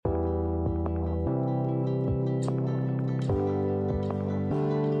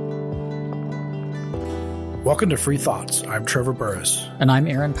Welcome to Free Thoughts. I'm Trevor Burrus. And I'm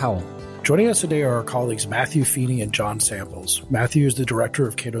Aaron Powell. Joining us today are our colleagues Matthew Feeney and John Samples. Matthew is the director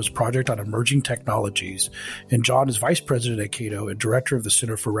of Cato's Project on Emerging Technologies, and John is vice president at Cato and director of the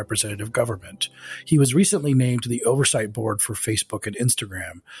Center for Representative Government. He was recently named to the oversight board for Facebook and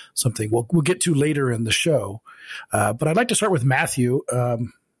Instagram, something we'll get to later in the show. But I'd like to start with Matthew.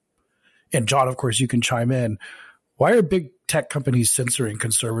 And John, of course, you can chime in. Why are big tech companies censoring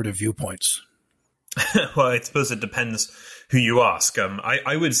conservative viewpoints? Well, I suppose it depends who you ask.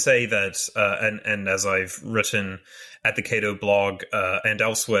 I would say that, and as I've written at the Cato blog and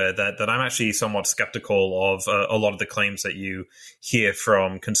elsewhere, that I'm actually somewhat skeptical of a lot of the claims that you hear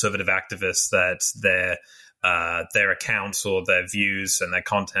from conservative activists that their accounts or their views and their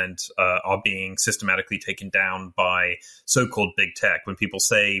content are being systematically taken down by so-called big tech. When people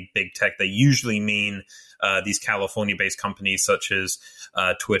say big tech, they usually mean these California-based companies such as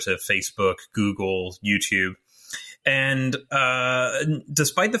Twitter, Facebook, Google, YouTube. And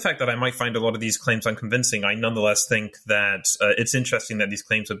despite the fact that I might find a lot of these claims unconvincing, I nonetheless think that it's interesting that these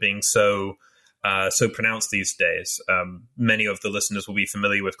claims are being so pronounced these days. Many of the listeners will be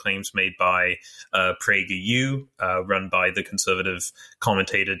familiar with claims made by PragerU, run by the conservative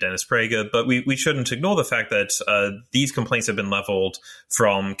commentator Dennis Prager. But we shouldn't ignore the fact that these complaints have been leveled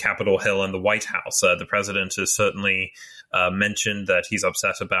from Capitol Hill and the White House. The president has certainly mentioned that he's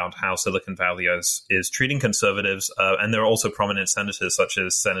upset about how Silicon Valley is treating conservatives. And there are also prominent senators such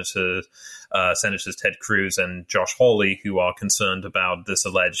as Senators Ted Cruz and Josh Hawley who are concerned about this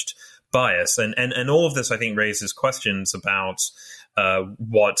alleged bias. And all of this, I think, raises questions about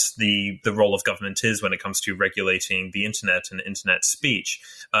what the role of government is when it comes to regulating the internet and internet speech.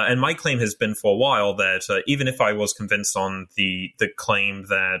 And my claim has been for a while that even if I was convinced on the claim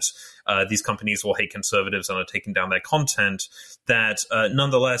that these companies will hate conservatives and are taking down their content, that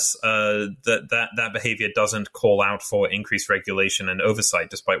nonetheless that behavior doesn't call out for increased regulation and oversight,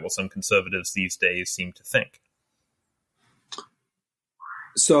 despite what some conservatives these days seem to think.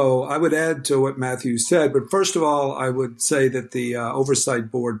 So I would add to what Matthew said, but first of all, I would say that the oversight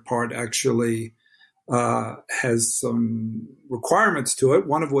board part actually has some requirements to it,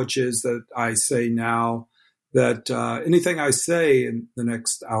 one of which is that I say now that anything I say in the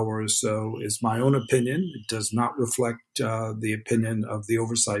next hour or so is my own opinion. It does not reflect the opinion of the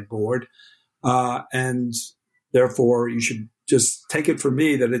oversight board. And therefore, you should just take it from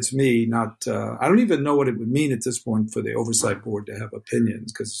me that it's me, not I don't even know what it would mean at this point for the oversight board to have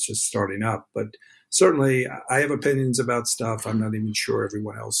opinions because it's just starting up. But certainly I have opinions about stuff. I'm not even sure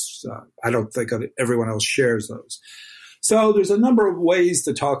everyone else, I don't think everyone else shares those. So there's a number of ways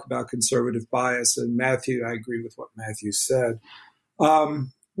to talk about conservative bias. And Matthew, I agree with what Matthew said.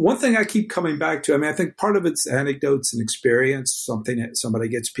 One thing I keep coming back to, I think part of it's anecdotes and experience, somebody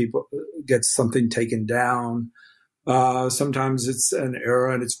gets something taken down. Sometimes it's an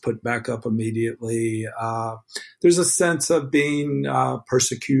error and it's put back up immediately. There's a sense of being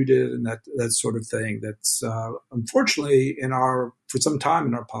persecuted and that sort of thing. That's unfortunately for some time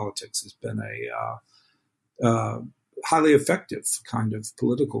in our politics has been a highly effective kind of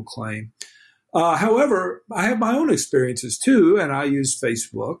political claim. However, I have my own experiences too, and I use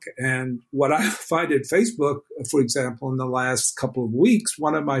Facebook. And what I find at Facebook, for example, in the last couple of weeks,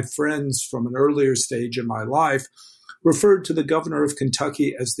 one of my friends from an earlier stage in my life referred to the governor of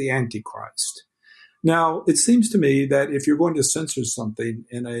Kentucky as the Antichrist. Now, it seems to me that if you're going to censor something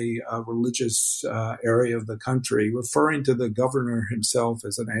in a religious area of the country, referring to the governor himself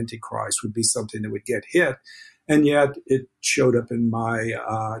as an Antichrist would be something that would get hit. And yet it showed up in my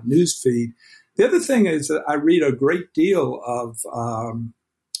news feed. The other thing is that I read a great deal of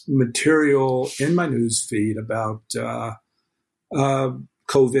material in my news feed about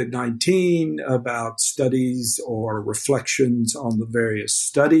COVID-19, about studies or reflections on the various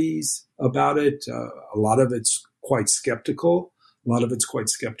studies about it. A lot of it's quite skeptical. A lot of it's quite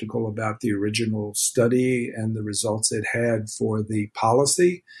skeptical about the original study and the results it had for the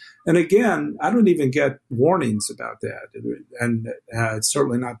policy. And again, I don't even get warnings about that. And it's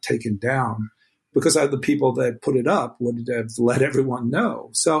certainly not taken down because the people that put it up would have let everyone know.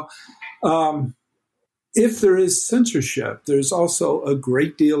 So if there is censorship, there's also a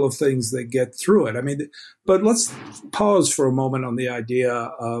great deal of things that get through it. But let's pause for a moment on the idea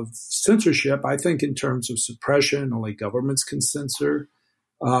of censorship. I think in terms of suppression, only governments can censor.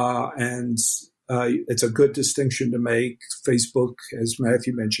 And it's a good distinction to make. Facebook, as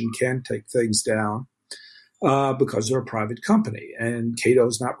Matthew mentioned, can take things down because they're a private company. And Cato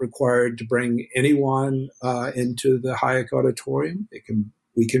is not required to bring anyone into the Hayek Auditorium.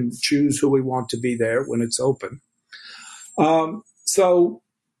 We can choose who we want to be there when it's open. So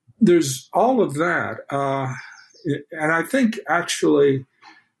there's all of that. And I think actually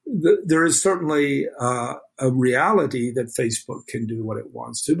there is certainly a reality that Facebook can do what it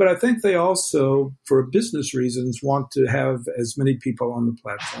wants to. But I think they also, for business reasons, want to have as many people on the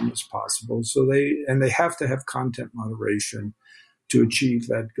platform as possible. So they have to have content moderation to achieve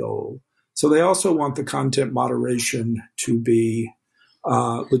that goal. So they also want the content moderation to be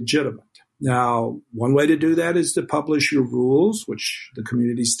legitimate. Now, one way to do that is to publish your rules, which the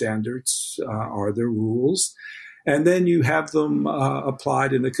community standards are their rules. And then you have them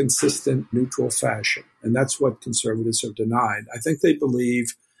applied in a consistent, neutral fashion. And that's what conservatives are denied. I think they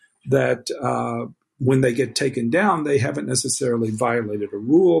believe that when they get taken down, they haven't necessarily violated a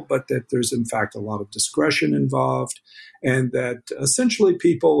rule, but that there's, in fact, a lot of discretion involved, and that essentially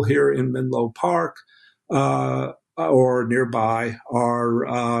people here in Menlo Park or nearby are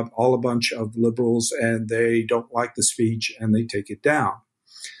all a bunch of liberals, and they don't like the speech, and they take it down.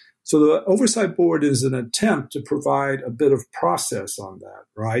 So the Oversight Board is an attempt to provide a bit of process on that,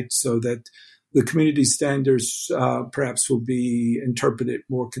 right? So that the community standards perhaps will be interpreted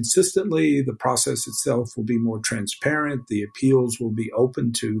more consistently. The process itself will be more transparent. The appeals will be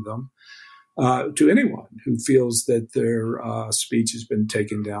open to them, to anyone who feels that their speech has been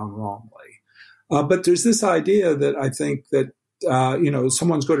taken down wrongly. But there's this idea that I think that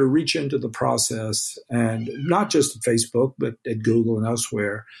someone's going to reach into the process, and not just at Facebook, but at Google and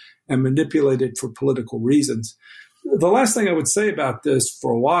elsewhere, and manipulate it for political reasons. The last thing I would say about this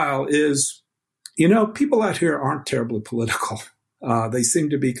for a while is, people out here aren't terribly political. They seem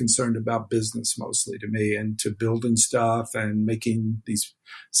to be concerned about business mostly, to me, and to building stuff and making these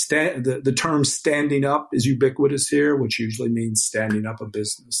the term standing up is ubiquitous here, which usually means standing up a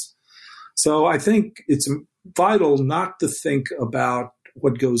business. So I think it's vital not to think about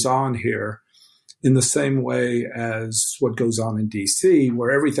what goes on here in the same way as what goes on in DC, where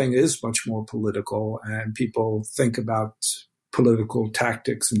everything is much more political and people think about political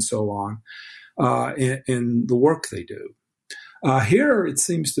tactics and so on in the work they do. Here, it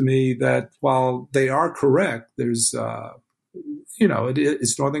seems to me that while they are correct, there's,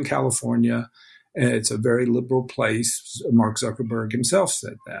 it's Northern California, and it's a very liberal place. Mark Zuckerberg himself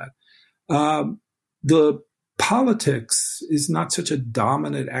said that. The politics is not such a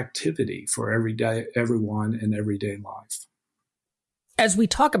dominant activity for everyone in everyday life. As we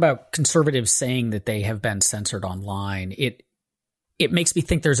talk about conservatives saying that they have been censored online, it makes me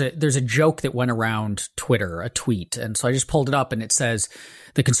think there's a joke that went around Twitter, a tweet. And so I just pulled it up, and it says,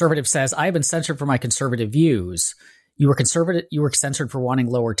 the conservative says, "I have been censored for my conservative views. You were censored for wanting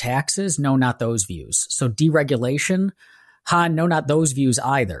lower taxes? No, not those views. So deregulation? Ha, no, not those views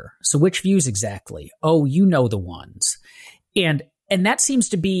either. So which views exactly? Oh, you know the ones." And that seems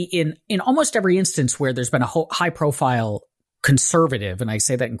to be in almost every instance where there's been a high profile conservative, and I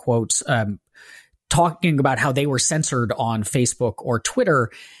say that in quotes, talking about how they were censored on Facebook or Twitter.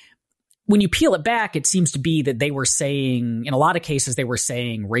 When you peel it back, it seems to be that they were saying, in a lot of cases, they were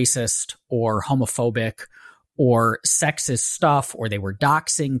saying racist or homophobic or sexist stuff, or they were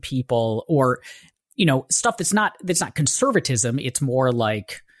doxing people, or stuff that's not conservatism. It's more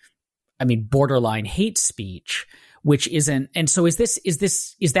like, borderline hate speech, which isn't. And so is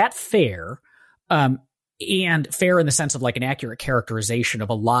that fair? And fair in the sense of like an accurate characterization of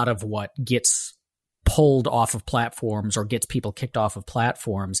a lot of what gets pulled off of platforms or gets people kicked off of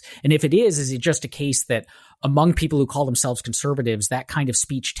platforms? And if it is it just a case that among people who call themselves conservatives, that kind of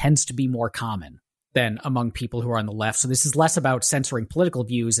speech tends to be more common than among people who are on the left? So this is less about censoring political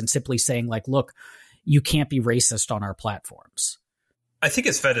views and simply saying like, look, you can't be racist on our platforms. I think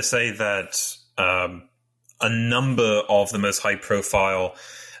it's fair to say that a number of the most high-profile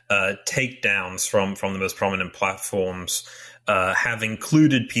takedowns from the most prominent platforms have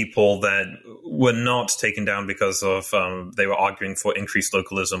included people that were not taken down because of they were arguing for increased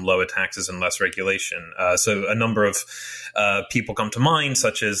localism, lower taxes, and less regulation. So a number of people come to mind,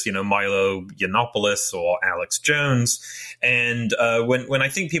 such as Milo Yiannopoulos or Alex Jones. And when I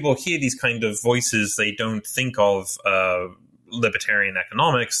think people hear these kind of voices, they don't think of libertarian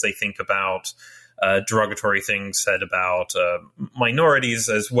economics. They think about derogatory things said about minorities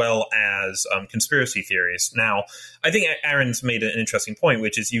as well as conspiracy theories. Now, I think Aaron's made an interesting point,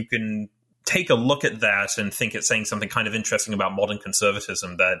 which is you can take a look at that and think it's saying something kind of interesting about modern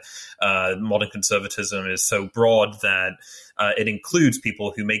conservatism, that modern conservatism is so broad that it includes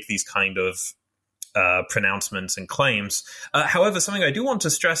people who make these kind of pronouncements and claims. However, something I do want to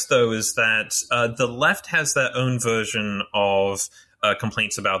stress, though, is that the left has their own version of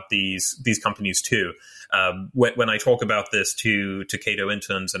complaints about these companies too. When I talk about this to Cato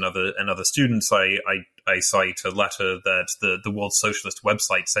interns and other students, I cite a letter that the World Socialist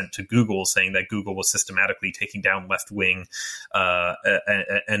website sent to Google saying that Google was systematically taking down left-wing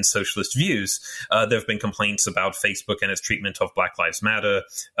and socialist views. There have been complaints about Facebook and its treatment of Black Lives Matter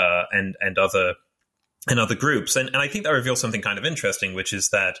and other groups. And I think that reveals something kind of interesting, which is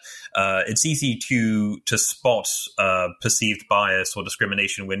that it's easy to spot perceived bias or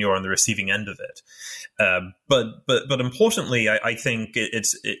discrimination when you're on the receiving end of it. But importantly, I think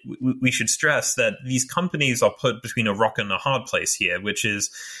we should stress that these companies are put between a rock and a hard place here, which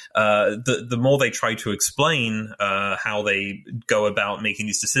is the more they try to explain how they go about making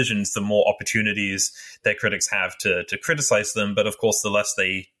these decisions, the more opportunities their critics have to criticize them. But of course, the less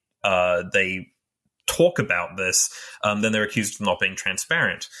they talk about this, then they're accused of not being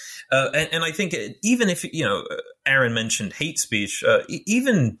transparent. And I think even if, Aaron mentioned hate speech,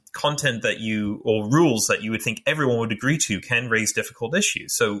 even content or rules that you would think everyone would agree to can raise difficult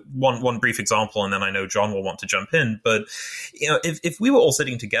issues. So one brief example, and then I know John will want to jump in, but if we were all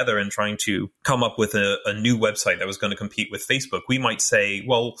sitting together and trying to come up with a new website that was going to compete with Facebook, we might say,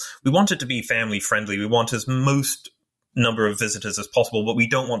 well, we want it to be family friendly. We want as most number of visitors as possible, but we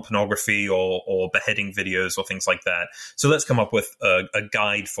don't want pornography or beheading videos or things like that. So let's come up with a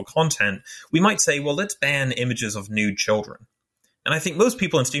guide for content. We might say, well, let's ban images of nude children. And I think most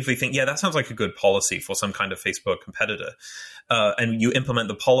people instinctively think, yeah, that sounds like a good policy for some kind of Facebook competitor. And you implement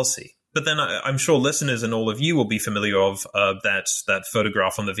the policy. But then I'm sure listeners and all of you will be familiar of that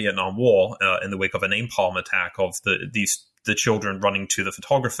photograph from the Vietnam War in the wake of a napalm attack of the children running to the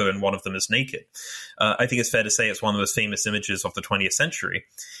photographer, and one of them is naked. I think it's fair to say it's one of the most famous images of the 20th century.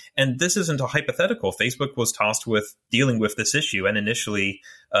 And this isn't a hypothetical. Facebook was tasked with dealing with this issue, and initially,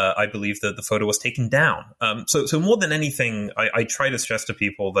 I believe that the photo was taken down. So more than anything, I try to stress to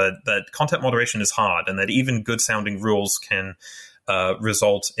people that content moderation is hard, and that even good-sounding rules can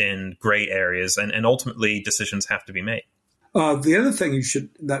result in gray areas, and ultimately decisions have to be made. The other thing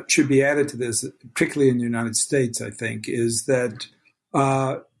that should be added to this, particularly in the United States, I think, is that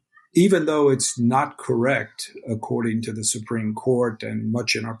even though it's not correct, according to the Supreme Court and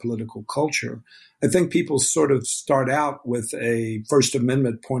much in our political culture, I think people sort of start out with a First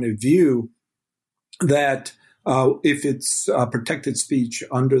Amendment point of view that if it's protected speech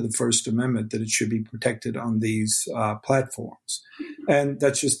under the First Amendment, that it should be protected on these platforms. And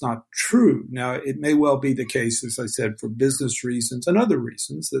that's just not true. Now, it may well be the case, as I said, for business reasons and other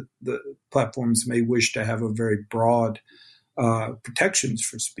reasons, that the platforms may wish to have a very broad protections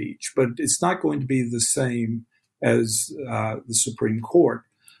for speech, but it's not going to be the same as the Supreme Court,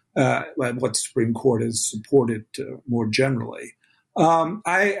 what the Supreme Court has supported more generally.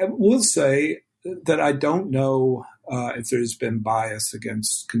 I will say that I don't know if there's been bias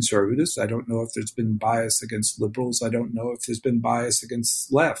against conservatives. I don't know if there's been bias against liberals. I don't know if there's been bias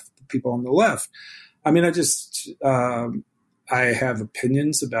against people on the left. I mean, I have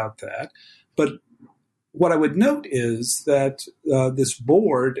opinions about that. But what I would note is that this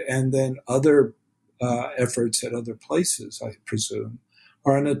board and then other efforts at other places, I presume,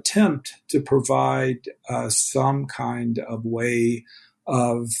 are an attempt to provide some kind of way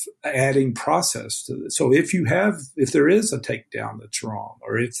of adding process to this. So if there is a takedown that's wrong,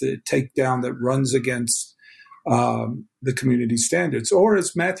 or if the takedown that runs against the community standards, or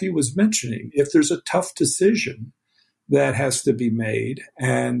as Matthew was mentioning, if there's a tough decision that has to be made,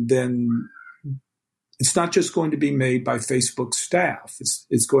 and then it's not just going to be made by Facebook staff.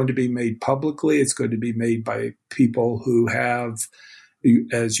 It's going to be made publicly. It's going to be made by people who have,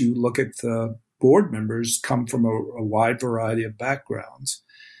 as you look at the board members, come from a wide variety of backgrounds.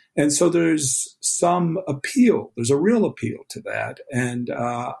 And so there's some appeal. There's a real appeal to that. And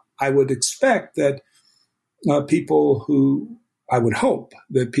I would expect that I would hope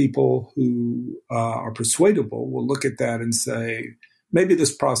that people who are persuadable will look at that and say, maybe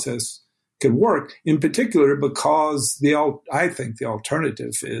this process can work, in particular because I think the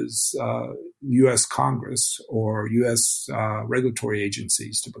alternative is U.S. Congress or U.S. regulatory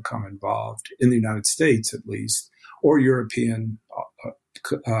agencies to become involved, in the United States at least, or European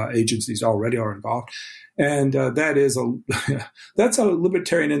agencies already are involved. And that's a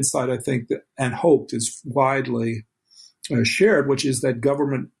libertarian insight, I think, and hope is widely shared, which is that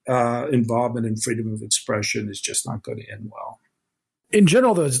government involvement in freedom of expression is just not going to end well. In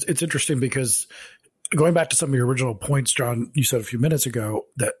general, though, it's interesting because going back to some of your original points, John, you said a few minutes ago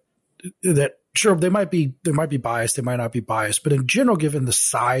that sure, they might be biased, they might not be biased, but in general, given the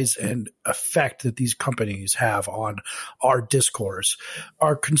size and effect that these companies have on our discourse,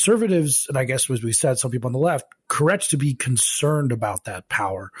 are conservatives, and I guess as we said, some people on the left, correct to be concerned about that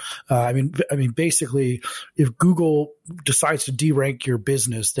power? I mean, basically, if Google decides to derank your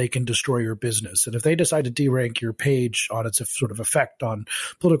business, they can destroy your business, and if they decide to derank your page on its sort of effect on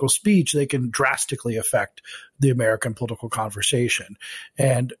political speech, they can drastically affect the American political conversation.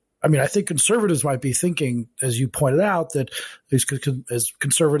 And I mean, I think conservatives might be thinking, as you pointed out, that as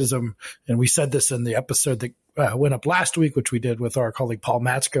conservatism, and we said this in the episode that went up last week, which we did with our colleague Paul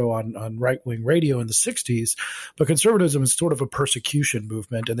Matzko on right-wing radio in the 60s, but conservatism is sort of a persecution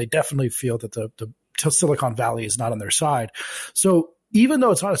movement, and they definitely feel that the Silicon Valley is not on their side. So even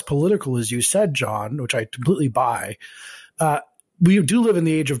though it's not as political as you said, John, which I completely buy, we do live in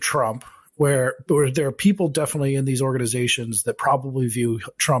the age of Trump, where there are people definitely in these organizations that probably view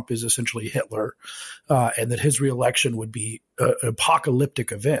Trump as essentially Hitler, and that his reelection would be an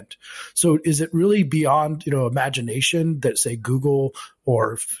apocalyptic event. So is it really beyond, imagination that, say, Google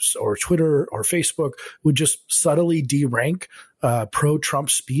or Twitter or Facebook would just subtly derank pro-Trump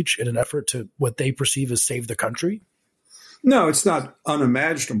speech in an effort to what they perceive as save the country? No, it's not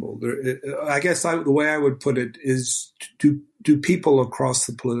unimaginable. I guess the way I would put it is, do people across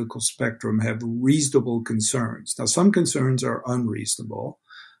the political spectrum have reasonable concerns? Now, some concerns are unreasonable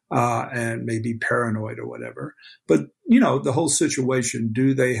and maybe paranoid or whatever. But, the whole situation,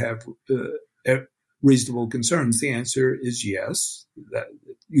 do they have reasonable concerns? The answer is yes. That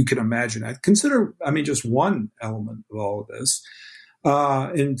you can imagine that. Consider, just one element of all of this.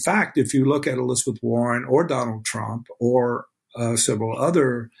 In fact, if you look at Elizabeth Warren or Donald Trump or several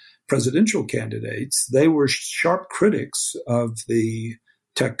other presidential candidates, they were sharp critics of the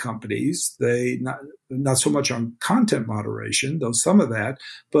tech companies. They not so much on content moderation, though some of that,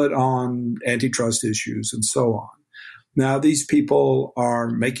 but on antitrust issues and so on. Now, these people are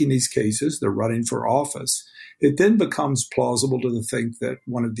making these cases. They're running for office. It then becomes plausible to think that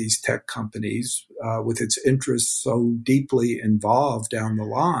one of these tech companies, with its interests so deeply involved down the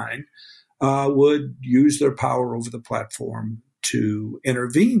line, would use their power over the platform to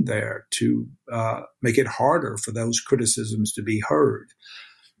intervene there, to make it harder for those criticisms to be heard.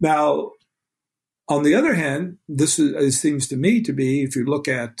 Now, on the other hand, it seems to me to be, if you look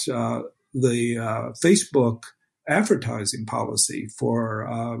at the Facebook advertising policy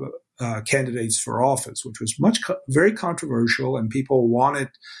for candidates for office, which was very controversial, and people wanted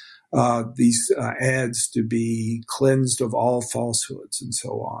these ads to be cleansed of all falsehoods and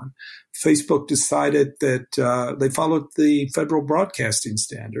so on. Facebook decided that they followed the federal broadcasting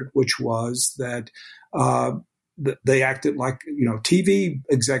standard, which was that they acted like, TV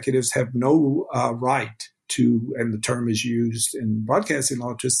executives have no right to, and the term is used in broadcasting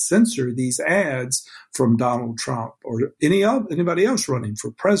law, to censor these ads from Donald Trump or anybody else running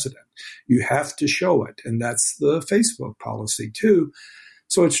for president. You have to show it. And that's the Facebook policy too.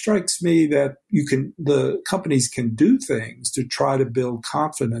 So it strikes me that the companies can do things to try to build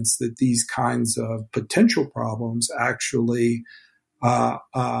confidence that these kinds of potential problems actually are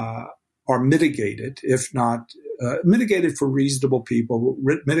mitigated, if not mitigated for reasonable people,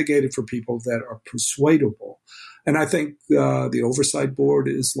 mitigated for people that are persuadable. And I think the oversight board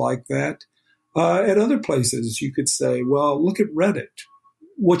is like that. At other places, you could say, well, look at Reddit.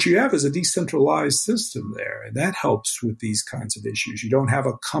 What you have is a decentralized system there, and that helps with these kinds of issues. You don't have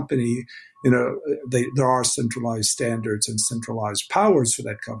a company, there are centralized standards and centralized powers for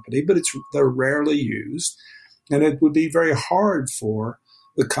that company, but they're rarely used. And it would be very hard for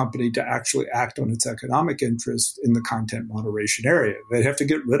the company to actually act on its economic interest in the content moderation area. They'd have to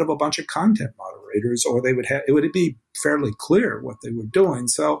get rid of a bunch of content moderators, or it would be fairly clear what they were doing.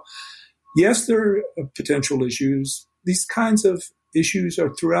 So, yes, there are potential issues. These kinds of issues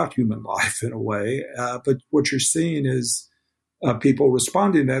are throughout human life in a way, but what you're seeing is people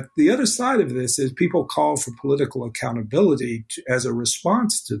responding to that. The other side of this is people call for political accountability as a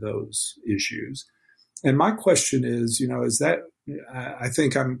response to those issues. And my question is, is that, I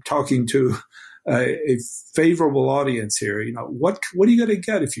think I'm talking to a favorable audience here. What are you going to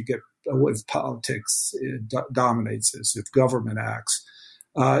get if politics dominates this, if government acts?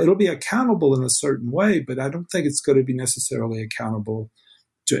 It'll be accountable in a certain way, but I don't think it's going to be necessarily accountable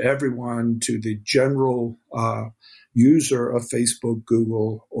to everyone, to the general user of Facebook,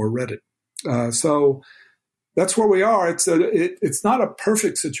 Google, or Reddit. So that's where we are. It's not a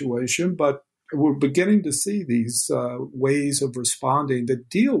perfect situation, but we're beginning to see these ways of responding that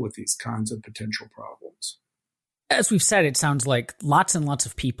deal with these kinds of potential problems. As we've said, it sounds like lots and lots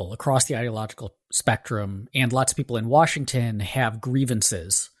of people across the ideological spectrum and lots of people in Washington have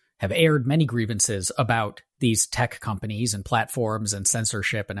grievances, have aired many grievances about these tech companies and platforms and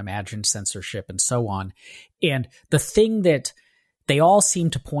censorship and imagined censorship and so on. And the thing that they all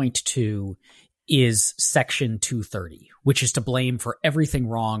seem to point to is Section 230, which is to blame for everything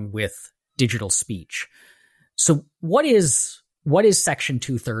wrong with digital speech. So what is Section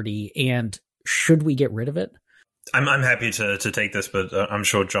 230, and should we get rid of it? I'm happy to take this, but I'm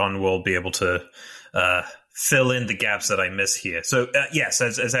sure John will be able to fill in the gaps that I miss here. So yes,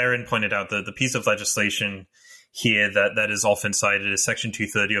 as Aaron pointed out, the piece of legislation here that is often cited is Section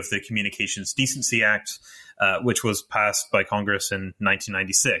 230 of the Communications Decency Act, which was passed by Congress in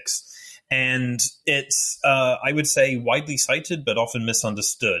 1996. And it's, I would say, widely cited, but often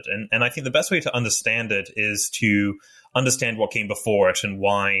misunderstood. And I think the best way to understand it is to understand what came before it and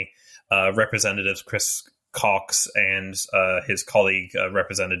why Representatives Chris Cox and his colleague,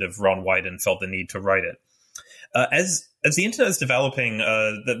 Representative Ron Wyden, felt the need to write it. As the internet is developing,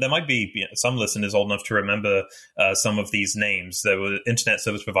 there might be some listeners old enough to remember some of these names. There were internet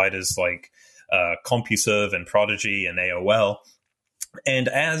service providers like CompuServe and Prodigy and AOL. And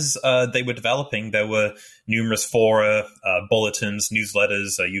as they were developing, there were numerous fora, bulletins,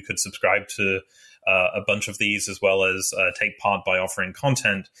 newsletters. You could subscribe to a bunch of these, as well as take part by offering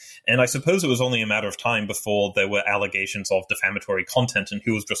content. And I suppose it was only a matter of time before there were allegations of defamatory content and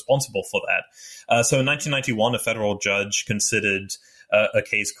who was responsible for that. So in 1991, a federal judge considered a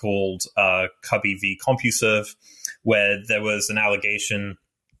case called Cubby v. CompuServe, where there was an allegation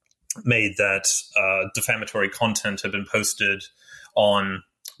made that defamatory content had been posted on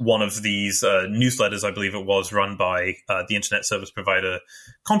one of these newsletters, I believe it was, run by the internet service provider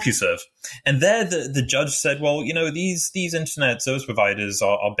CompuServe. And there the judge said, well, these internet service providers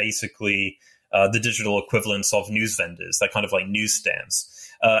are basically the digital equivalents of news vendors. They're kind of like newsstands.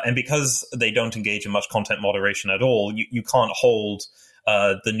 And because they don't engage in much content moderation at all, you can't hold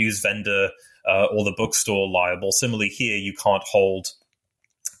the news vendor or the bookstore liable. Similarly here, you can't hold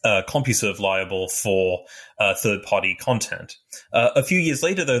CompuServe liable for third-party content. A few years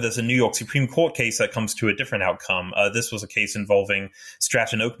later, though, there's a New York Supreme Court case that comes to a different outcome. This was a case involving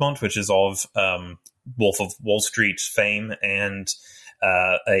Stratton Oakmont, which is of Wolf of Wall Street fame, and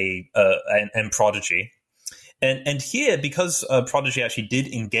Prodigy. And here, because Prodigy actually did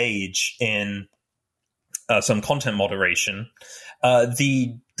engage in some content moderation,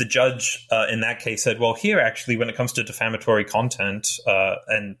 the judge in that case said, well, here actually, when it comes to defamatory content,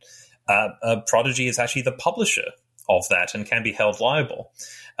 Prodigy is actually the publisher of that and can be held liable.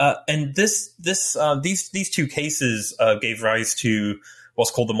 And these two cases gave rise to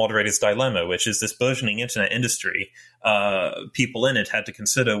what's called the moderator's dilemma, which is this burgeoning internet industry. People in it had to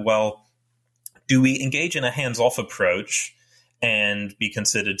consider, well, do we engage in a hands-off approach and be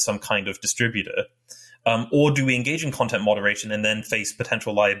considered some kind of distributor? Or do we engage in content moderation and then face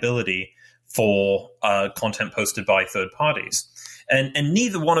potential liability for content posted by third parties? And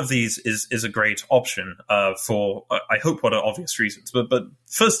neither one of these is a great option for, I hope, what are obvious reasons. But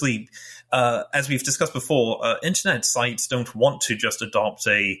firstly, as we've discussed before, internet sites don't want to just adopt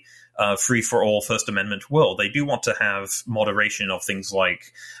a free-for-all First Amendment world. They do want to have moderation of things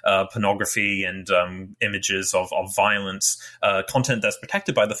like pornography and images of violence, content that's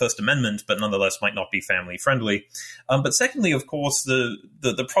protected by the First Amendment, but nonetheless might not be family-friendly. But secondly, of course,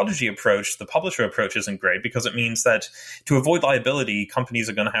 the Prodigy approach, the publisher approach, isn't great because it means that to avoid liability, companies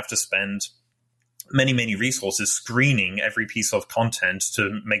are going to have to spend many resources screening every piece of content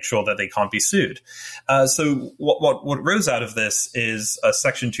to make sure that they can't be sued. So what rose out of this is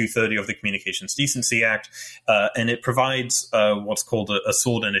Section 230 of the Communications Decency Act, and it provides what's called a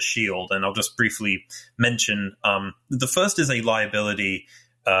sword and a shield. And I'll just briefly mention the first is a liability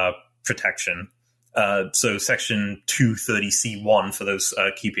protection. So Section 230C1 for those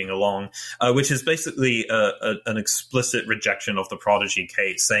keeping along, which is basically an explicit rejection of the Prodigy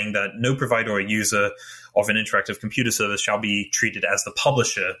case, saying that no provider or user of an interactive computer service shall be treated as the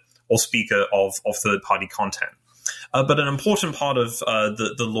publisher or speaker of third-party content. But an important part of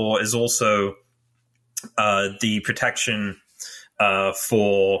the law is also the protection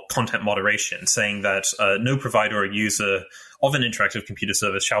for content moderation, saying that no provider or user of an interactive computer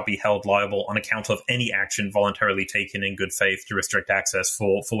service shall be held liable on account of any action voluntarily taken in good faith to restrict access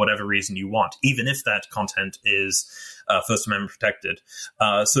for whatever reason you want, even if that content is First Amendment protected.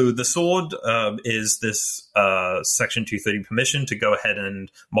 So the sword is this Section 230 permission to go ahead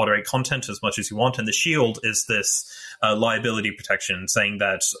and moderate content as much as you want, and the shield is this liability protection, saying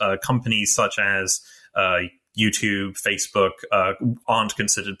that companies such as YouTube, Facebook aren't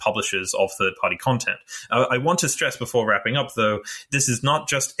considered publishers of third-party content. I want to stress before wrapping up, though, this is not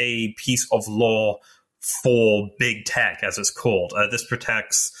just a piece of law for big tech, as it's called. This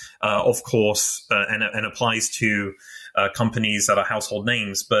protects, of course, and applies to companies that are household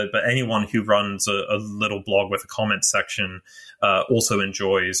names, but anyone who runs a little blog with a comment section also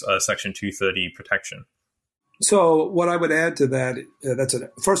enjoys Section 230 protection. So what I would add to that,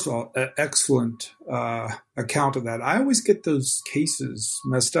 first of all, an excellent account of that. I always get those cases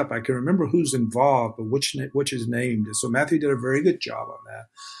messed up. I can remember who's involved, but which is named. So Matthew did a very good job on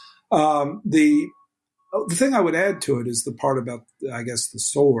that. The thing I would add to it is the part about, I guess, the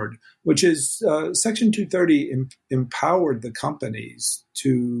sword, which is Section 230 empowered the companies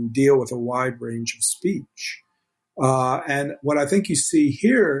to deal with a wide range of speech. And what I think you see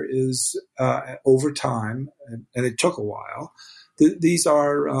here is over time, and it took a while, these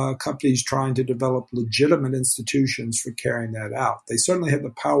are companies trying to develop legitimate institutions for carrying that out. They certainly have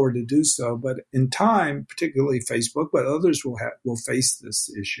the power to do so, but in time, particularly Facebook, but others will face this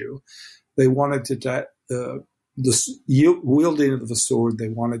issue. They wanted the wielding of the sword, they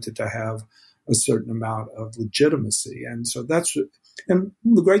wanted it to have a certain amount of legitimacy. And so and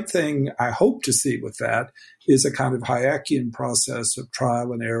the great thing I hope to see with that is a kind of Hayekian process of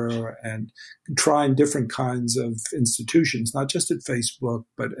trial and error and trying different kinds of institutions, not just at Facebook,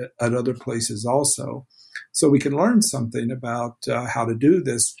 but at other places also. So we can learn something about how to do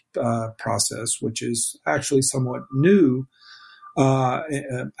this process, which is actually somewhat new,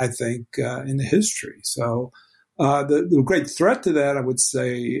 I think, in the history. So the great threat to that, I would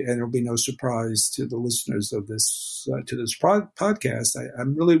say, and it'll be no surprise to the listeners of this podcast,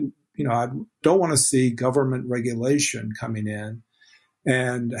 I'm really, I don't want to see government regulation coming in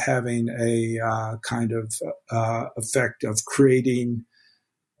and having a kind of effect of creating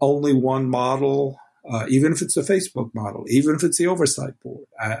only one model, even if it's a Facebook model, even if it's the oversight board.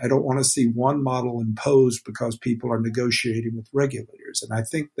 I don't want to see one model imposed because people are negotiating with regulators. And I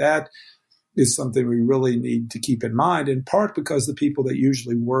think that is something we really need to keep in mind, in part because the people that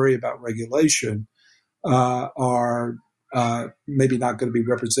usually worry about regulation are maybe not going to be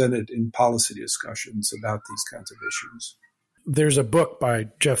represented in policy discussions about these kinds of issues. There's a book by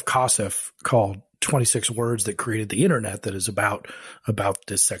Jeff Kosseff called 26 Words That Created the Internet that is about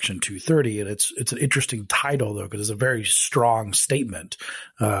this Section 230. And it's an interesting title, though, because it's a very strong statement.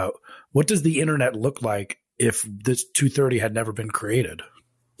 What does the Internet look like if this 230 had never been created?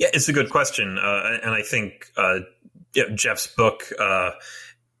 Yeah, it's a good question, and I think Jeff's book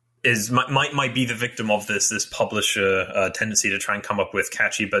might be the victim of this publisher tendency to try and come up with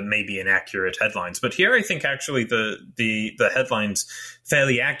catchy but maybe inaccurate headlines. But here, I think actually the headline's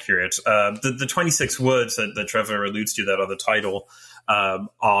fairly accurate. The 26 words that Trevor alludes to that are the title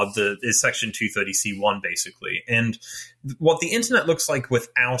is Section 230C1 basically, and what the internet looks like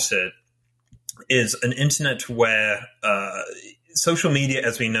without it is an internet where social media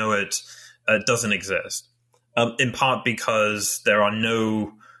as we know it doesn't exist, in part because there are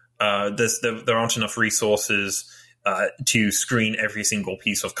there aren't enough resources to screen every single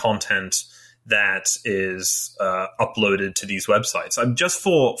piece of content that is uploaded to these websites. Just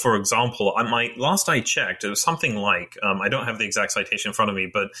for example, last I checked, it was something like, I don't have the exact citation in front of me,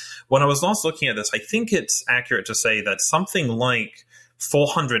 but when I was last looking at this, I think it's accurate to say that something like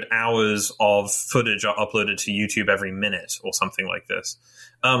 400 hours of footage are uploaded to YouTube every minute or something like this.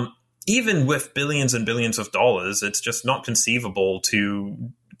 Even with billions and billions of dollars, it's just not conceivable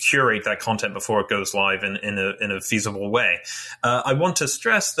to curate that content before it goes live in a feasible way. I want to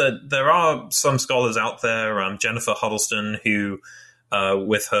stress that there are some scholars out there, Jennifer Huddleston, who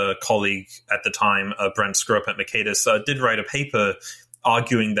with her colleague at the time, Brent Scrope at Mercatus, did write a paper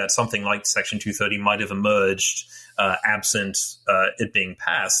arguing that something like Section 230 might have emerged absent it being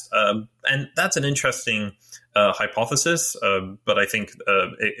passed. And that's an interesting hypothesis, but I think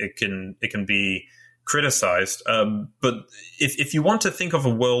it can be criticized. But if you want to think of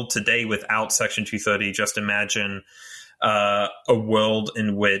a world today without Section 230, just imagine a world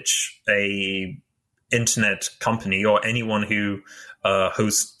in which a internet company or anyone who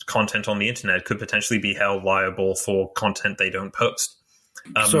hosts content on the internet could potentially be held liable for content they don't post.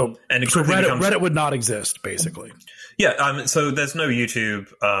 So Reddit would not exist, basically. Yeah. So there's no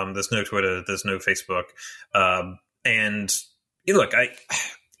YouTube, there's no Twitter, there's no Facebook. And look,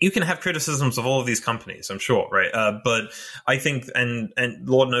 you can have criticisms of all of these companies, I'm sure, right? But I think, and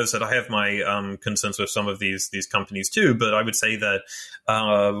Lord knows that I have my concerns with some of these companies too. But I would say that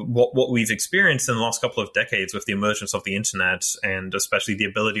what we've experienced in the last couple of decades with the emergence of the internet, and especially the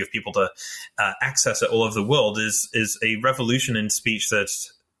ability of people to access it all over the world, is a revolution in speech that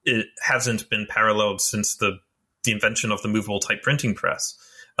it hasn't been paralleled since the invention of the movable type printing press.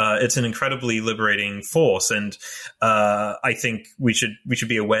 It's an incredibly liberating force, and I think we should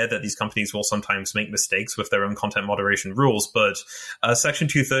be aware that these companies will sometimes make mistakes with their own content moderation rules. But Section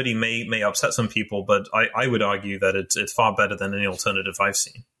 230 may upset some people, but I would argue that it's far better than any alternative I've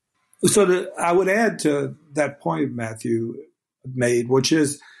seen. So I would add to that point Matthew made, which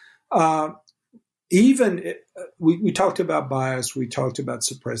is we talked about bias, we talked about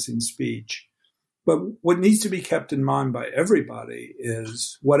suppressing speech. But what needs to be kept in mind by everybody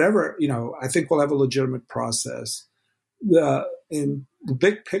is whatever, I think we'll have a legitimate process. In the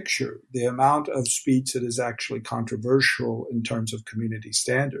big picture, the amount of speech that is actually controversial in terms of community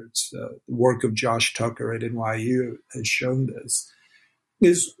standards, the work of Josh Tucker at NYU has shown this,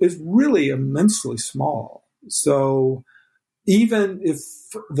 is really immensely small. So even if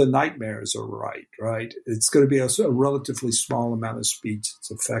the nightmares are right, it's going to be a relatively small amount of speech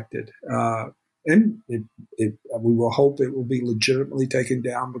that's affected. And we will hope it will be legitimately taken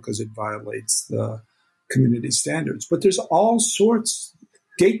down because it violates the community standards. But there's all sorts.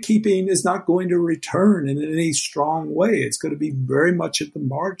 Gatekeeping is not going to return in any strong way. It's going to be very much at the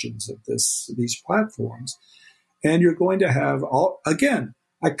margins of these platforms. And you're going to have again,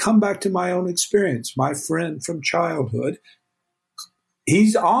 I come back to my own experience. My friend from childhood,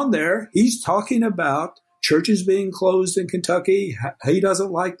 he's on there. He's talking about churches being closed in Kentucky. He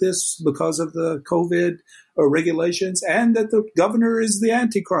doesn't like this because of the COVID regulations, and that the governor is the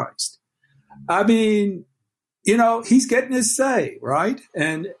Antichrist. I mean, he's getting his say, right?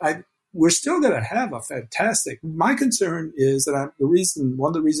 And we're still going to have a fantastic. My concern is that one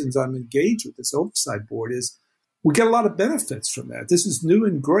of the reasons I'm engaged with this oversight board is we get a lot of benefits from that. This is new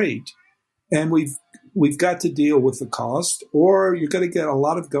and great, and we've got to deal with the cost, or you're going to get a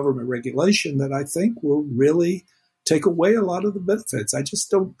lot of government regulation that I think will really take away a lot of the benefits. I just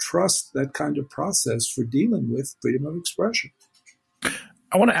don't trust that kind of process for dealing with freedom of expression.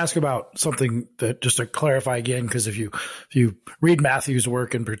 I want to ask about something that, just to clarify again, because if you read Matthew's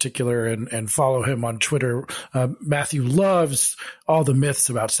work in particular and follow him on Twitter, Matthew loves all the myths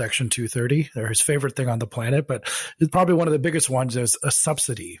about Section 230. They're his favorite thing on the planet, but it's probably one of the biggest ones is a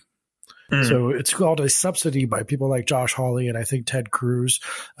subsidy. So it's called a subsidy by people like Josh Hawley and I think Ted Cruz.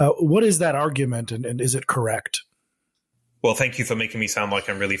 What is that argument, and is it correct? Well, thank you for making me sound like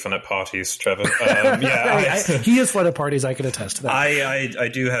I'm really fun at parties, Trevor. He is fun at parties. I can attest to that. I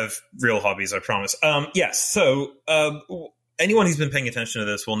do have real hobbies, I promise. Yes. So anyone who's been paying attention to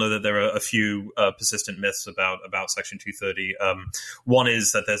this will know that there are a few persistent myths about Section 230. One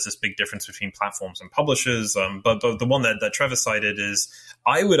is that there's this big difference between platforms and publishers. But the one that Trevor cited is,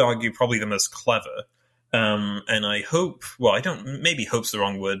 I would argue, probably the most clever. And I hope, maybe hope's the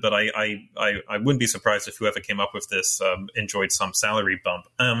wrong word, but I wouldn't be surprised if whoever came up with this enjoyed some salary bump.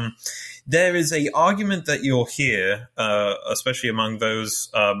 There is a argument that you'll hear, especially among those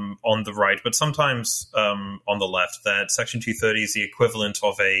on the right, but sometimes on the left, that Section 230 is the equivalent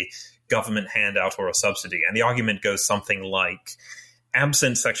of a government handout or a subsidy. And the argument goes something like,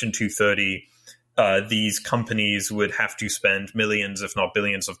 absent Section 230, these companies would have to spend millions, if not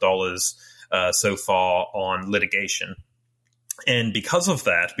billions of dollars so far on litigation. And because of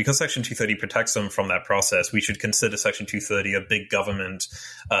that, because Section 230 protects them from that process, we should consider Section 230 a big government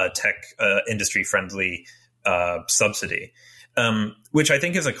tech industry-friendly subsidy, which I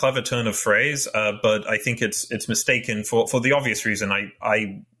think is a clever turn of phrase, but I think it's mistaken for the obvious reason.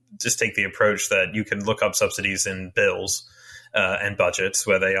 I just take the approach that you can look up subsidies in bills and budgets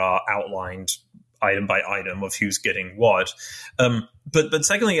where they are outlined item by item of who's getting what. But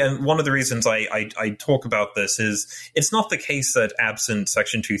secondly, and one of the reasons I talk about this is it's not the case that absent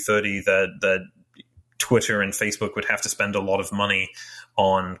Section 230 that Twitter and Facebook would have to spend a lot of money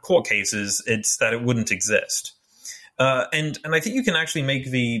on court cases. It's that it wouldn't exist. And I think you can actually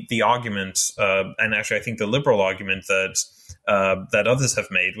make the argument, and actually I think the liberal argument that others have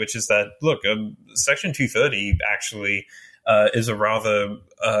made, which is that, look, Section 230 actually is a rather,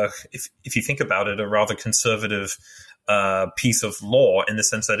 if you think about it, a rather conservative piece of law in the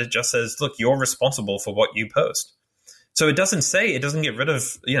sense that it just says, look, you're responsible for what you post. So it doesn't get rid of,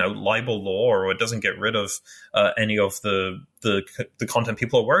 libel law, or it doesn't get rid of any of the content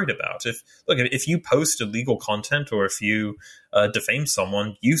people are worried about. If you post illegal content or if you defame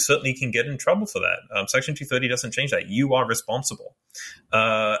someone, you certainly can get in trouble for that. Section 230 doesn't change that. You are responsible.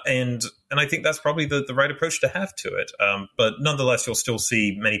 And I think that's probably the right approach to have to it. But nonetheless, you'll still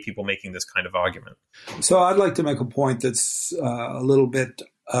see many people making this kind of argument. So I'd like to make a point that's a little bit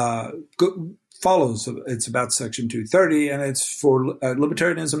follows. It's about Section 230, and it's for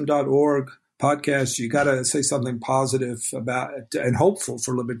libertarianism.org podcast. You got to say something positive about it and hopeful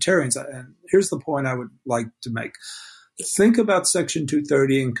for libertarians. And here's the point I would like to make. think about Section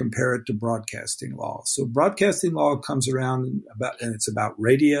 230 and compare it to broadcasting law. So broadcasting law comes around and it's about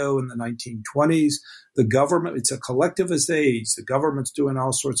radio in the 1920s. The government, it's a collectivist age. The government's doing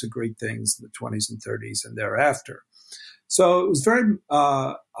all sorts of great things in the 20s and 30s and thereafter. So it was very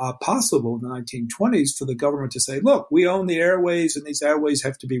possible in the 1920s for the government to say, look, we own the airways and these airways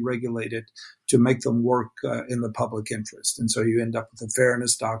have to be regulated to make them work in the public interest. And so you end up with the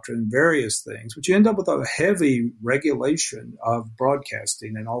fairness doctrine and various things, but you end up with a heavy regulation of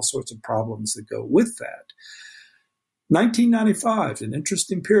broadcasting and all sorts of problems that go with that. 1995, an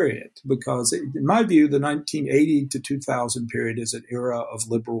interesting period, because in my view, the 1980 to 2000 period is an era of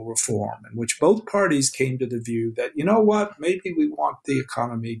liberal reform in which both parties came to the view that, you know what, maybe we want the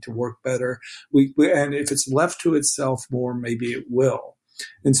economy to work better. And if it's left to itself more, maybe it will.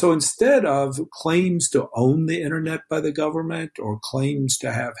 And so instead of claims to own the internet by the government or claims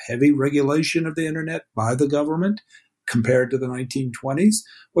to have heavy regulation of the internet by the government, compared to the 1920s,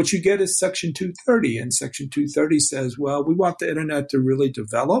 what you get is Section 230. And Section 230 says, well, we want the internet to really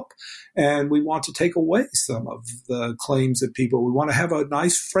develop, and we want to take away some of the claims that we want to have a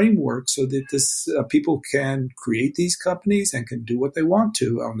nice framework so that people can create these companies and can do what they want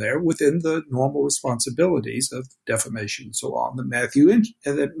to on there within the normal responsibilities of defamation and so on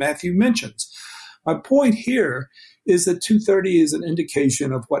that Matthew mentions. My point here is that 230 is an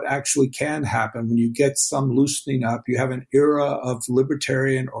indication of what actually can happen when you get some loosening up. You have an era of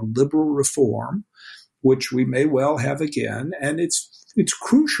libertarian or liberal reform, which we may well have again, and it's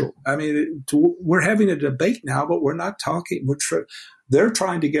crucial. I mean, we're having a debate now, but we're not talking. They're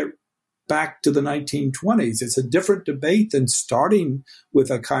trying to get back to the 1920s. It's a different debate than starting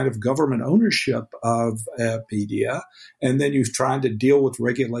with a kind of government ownership of media, and then you're trying to deal with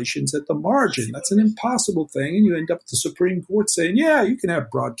regulations at the margin. That's an impossible thing, and you end up with the Supreme Court saying, yeah, you can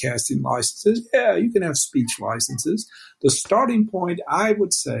have broadcasting licenses. Yeah, you can have speech licenses. The starting point, I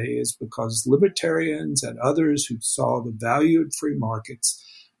would say, is because libertarians and others who saw the value of free markets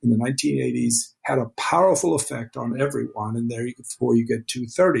in the 1980s had a powerful effect on everyone, and before you get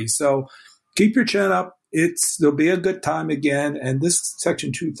 230. So keep your chin up. There'll be a good time again, and this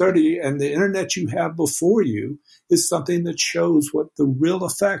Section 230 and the internet you have before you is something that shows what the real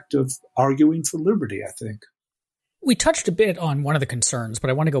effect of arguing for liberty, I think. We touched a bit on one of the concerns, but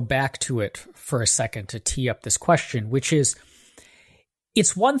I want to go back to it for a second to tee up this question, which is,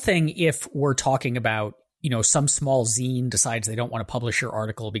 it's one thing if we're talking about, some small zine decides they don't want to publish your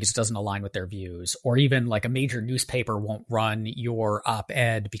article because it doesn't align with their views, or even like a major newspaper won't run your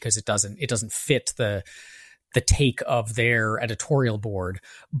op-ed because it doesn't fit the take of their editorial board.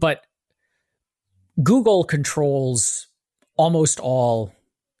 But Google controls almost all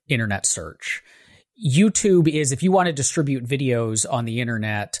internet search. YouTube is, if you want to distribute videos on the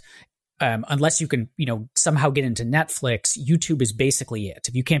internet, unless you can, somehow get into Netflix, YouTube is basically it.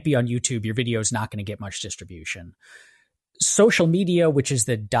 If you can't be on YouTube, your video is not going to get much distribution. Social media, which is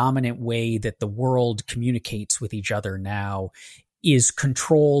the dominant way that the world communicates with each other now, is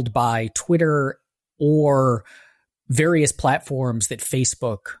controlled by Twitter or various platforms that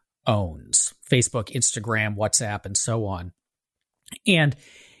Facebook owns. Facebook, Instagram, WhatsApp, and so on. And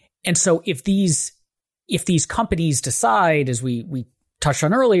so if these companies decide, as we touched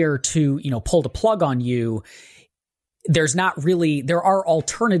on earlier, to pull the plug on you, there are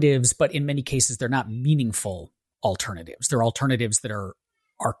alternatives, but in many cases they're not meaningful alternatives. They're alternatives that are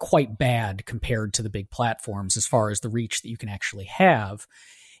quite bad compared to the big platforms as far as the reach that you can actually have.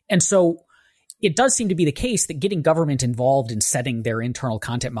 And so it does seem to be the case that getting government involved in setting their internal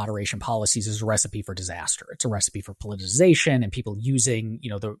content moderation policies is a recipe for disaster. It's a recipe for politicization and people using,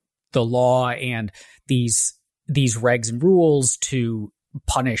 the law and these regs and rules to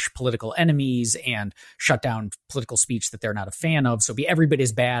punish political enemies and shut down political speech that they're not a fan of. So be every bit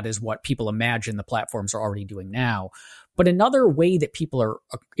as bad as what people imagine the platforms are already doing now. But another way that people are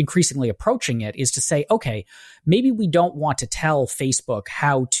increasingly approaching it is to say, okay, maybe we don't want to tell Facebook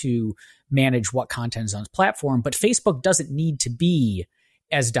how to manage what content is on its platform, but Facebook doesn't need to be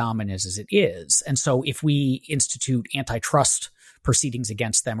as dominant as it is. And so if we institute antitrust proceedings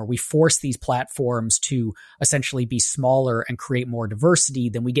against them, or we force these platforms to essentially be smaller and create more diversity,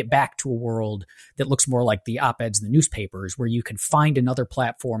 then we get back to a world that looks more like the op-eds in the newspapers, where you can find another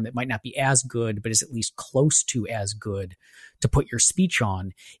platform that might not be as good, but is at least close to as good to put your speech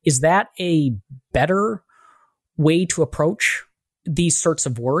on. Is that a better way to approach these sorts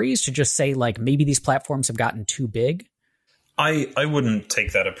of worries, to just say, like, maybe these platforms have gotten too big? I wouldn't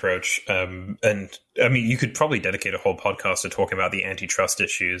take that approach. And I mean, you could probably dedicate a whole podcast to talking about the antitrust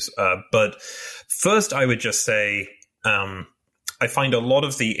issues. But first, I would just say, I find a lot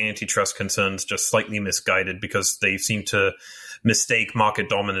of the antitrust concerns just slightly misguided because they seem to mistake market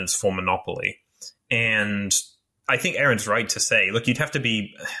dominance for monopoly. And I think Aaron's right to say, look, you'd have to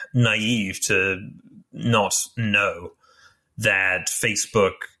be naive to not know that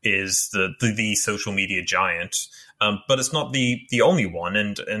Facebook is the social media giant. But it's not the only one.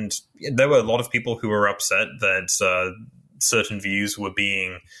 And there were a lot of people who were upset that certain views were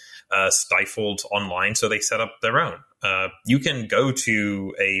being stifled online, so they set up their own. You can go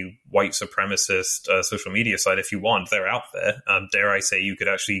to a white supremacist social media site if you want. They're out there. Dare I say, you could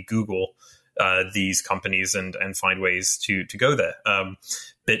actually Google these companies and find ways to go there.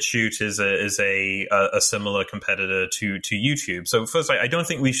 BitChute is a similar competitor to YouTube. So first, I don't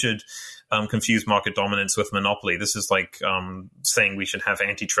think we should confuse market dominance with monopoly. This is like saying we should have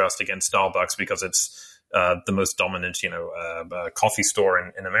antitrust against Starbucks because it's the most dominant, coffee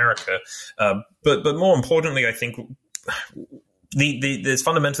store in America. But more importantly, I think it's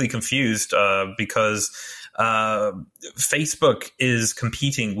fundamentally confused because Facebook is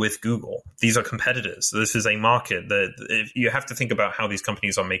competing with Google. These are competitors. This is a market that you have to think about how these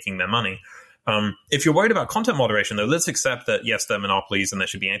companies are making their money. If you're worried about content moderation, though, let's accept that, yes, they're monopolies and there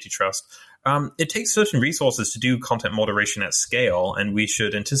should be antitrust. It takes certain resources to do content moderation at scale, and we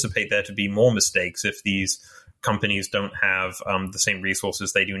should anticipate there to be more mistakes if these companies don't have the same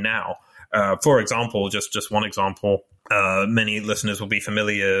resources they do now. For example, just one example, many listeners will be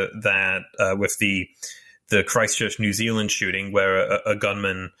familiar that with the Christchurch, New Zealand shooting, where a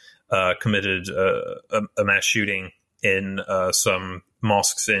gunman committed a mass shooting in some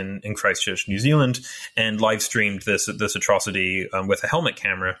mosques in Christchurch, New Zealand, and live streamed this atrocity with a helmet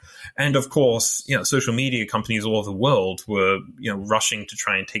camera. And of course, social media companies all over the world were rushing to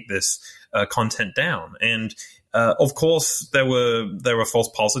try and take this content down. And of course, there were false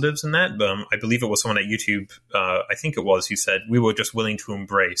positives in that. I believe it was someone at YouTube, I think it was, who said we were just willing to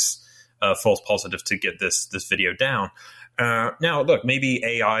embrace false positives to get this video down. Now, look, maybe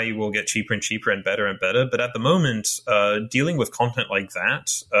AI will get cheaper and cheaper and better, but at the moment, dealing with content like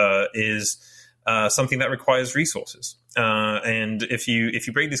that is something that requires resources. And if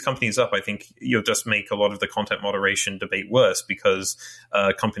you break these companies up, I think you'll just make a lot of the content moderation debate worse because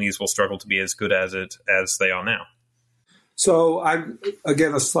companies will struggle to be as good as they are now. So I'm,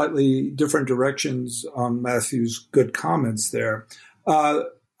 again, a slightly different directions on Matthew's good comments there.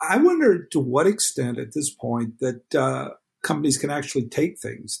 I wonder to what extent at this point that companies can actually take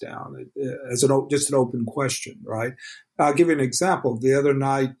things down as just an open question, right? I'll give you an example. The other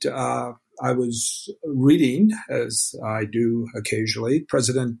night, I was reading, as I do occasionally,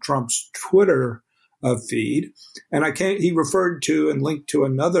 President Trump's Twitter feed, and he referred to and linked to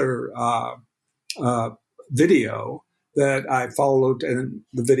another video that I followed, and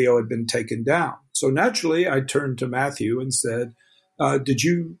the video had been taken down. So naturally, I turned to Matthew and said, did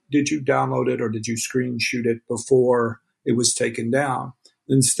you download it or did you screen shoot it before it was taken down?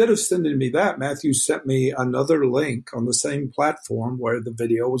 Instead of sending me that, Matthew sent me another link on the same platform where the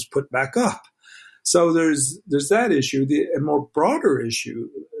video was put back up. So there's that issue. A more broader issue,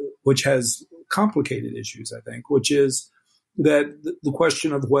 which has complicated issues, I think, which is that the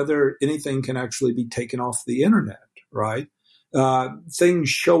question of whether anything can actually be taken off the internet, right? Things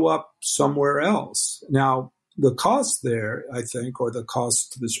show up somewhere else. Now, the cost there, I think, or the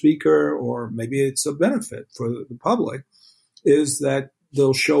cost to the speaker, or maybe it's a benefit for the public, is that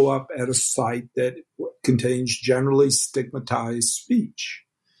they'll show up at a site that contains generally stigmatized speech.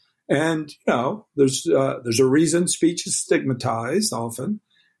 And, there's a reason speech is stigmatized often.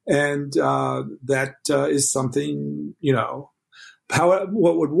 And that is something, what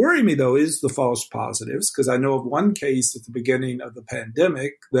would worry me, though, is the false positives, because I know of one case at the beginning of the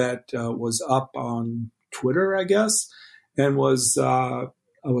pandemic that was up on Twitter, I guess, and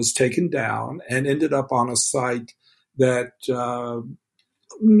was taken down and ended up on a site that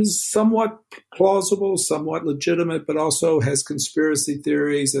is somewhat plausible, somewhat legitimate, but also has conspiracy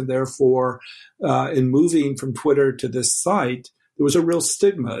theories. And therefore, in moving from Twitter to this site, there was a real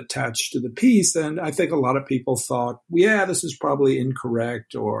stigma attached to the piece. And I think a lot of people thought, this is probably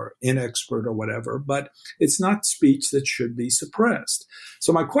incorrect or inexpert or whatever, but it's not speech that should be suppressed.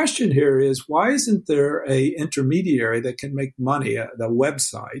 So my question here is, why isn't there an intermediary that can make money, the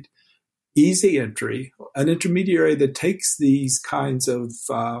website, easy entry, an intermediary that takes these kinds of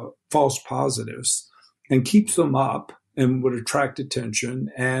false positives and keeps them up and would attract attention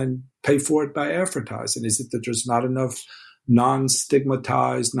and pay for it by advertising? Is it that there's not enough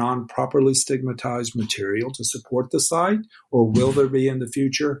non-stigmatized, non-properly stigmatized material to support the site, or will there be in the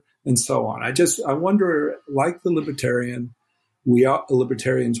future, and so on? I wonder, like the libertarians we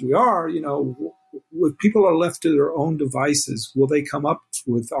are, if people are left to their own devices, will they come up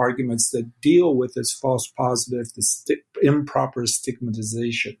with arguments that deal with this false positive, this improper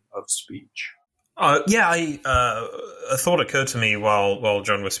stigmatization of speech? A thought occurred to me while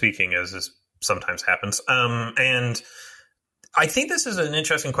John was speaking, as sometimes happens, and I think this is an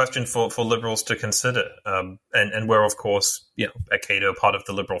interesting question for liberals to consider, and we're, of course, at Cato, part of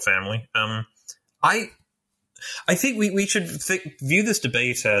the liberal family. I think we should view this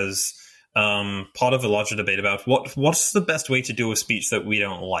debate as part of a larger debate about what's the best way to do a speech that we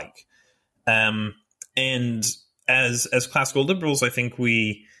don't like. And as classical liberals, I think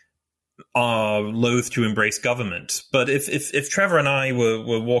we are loath to embrace government. But if Trevor and I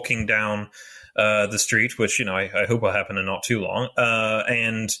were walking down the street, which I hope will happen in not too long,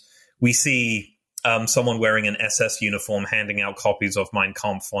 and we see someone wearing an SS uniform handing out copies of Mein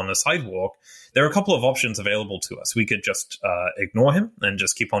Kampf on the sidewalk, there are a couple of options available to us. We could just ignore him and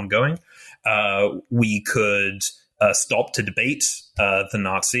just keep on going. We could stop to debate the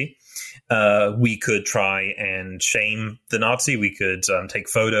Nazi. We could try and shame the Nazi. We could take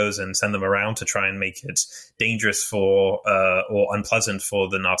photos and send them around to try and make it dangerous for or unpleasant for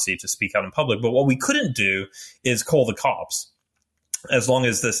the Nazi to speak out in public. But what we couldn't do is call the cops. As long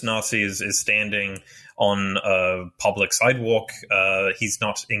as this Nazi is standing on a public sidewalk, he's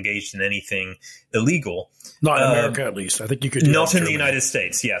not engaged in anything illegal. Not in America, at least. I think you could do not in the United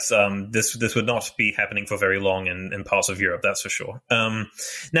States, yes. This would not be happening for very long in parts of Europe, that's for sure.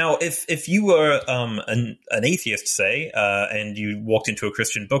 Now, if you were an atheist, say, and you walked into a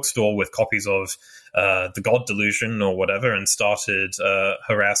Christian bookstore with copies of The God Delusion or whatever and started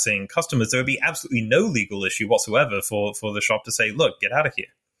harassing customers, there would be absolutely no legal issue whatsoever for the shop to say, look, get out of here.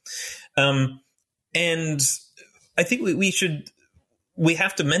 And I think we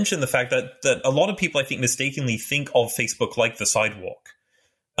have to mention the fact that a lot of people, I think, mistakenly think of Facebook like the sidewalk,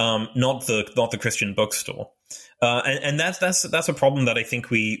 not the Christian bookstore. And that's a problem that I think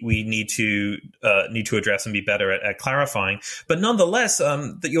we need to address and be better at clarifying. But nonetheless,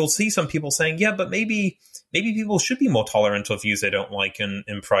 that you'll see some people saying, yeah, but maybe people should be more tolerant of views they don't like in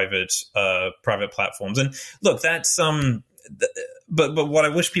private platforms. And look, that's But what I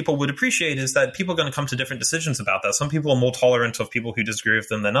wish people would appreciate is that people are going to come to different decisions about that. Some people are more tolerant of people who disagree with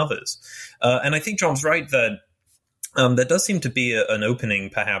them than others. And I think John's right that there does seem to be an opening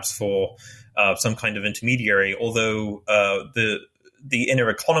perhaps for some kind of intermediary, although the inner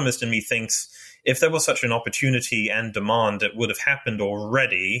economist in me thinks if there was such an opportunity and demand, it would have happened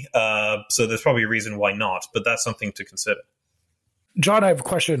already. So there's probably a reason why not, but that's something to consider. John, I have a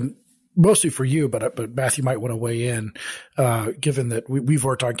question mostly for you, but Matthew might want to weigh in, given that we've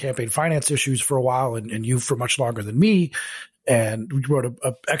worked on campaign finance issues for a while and you for much longer than me. And we wrote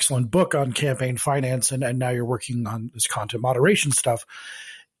an excellent book on campaign finance, and now you're working on this content moderation stuff.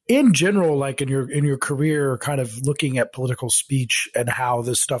 In general, like in your career, kind of looking at political speech and how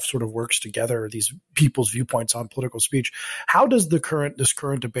this stuff sort of works together, these people's viewpoints on political speech, how does this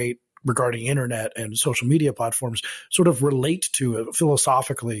current debate regarding internet and social media platforms sort of relate to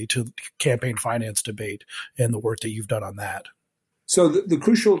philosophically to campaign finance debate and the work that you've done on that? So the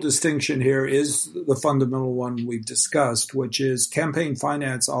crucial distinction here is the fundamental one we've discussed, which is campaign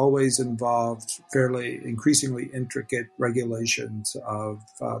finance always involved fairly increasingly intricate regulations of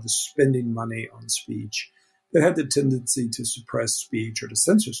the spending money on speech that had the tendency to suppress speech or to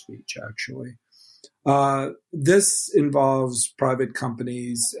censor speech, actually. This involves private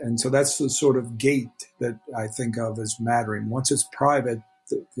companies, and so that's the sort of gate that I think of as mattering. Once it's private,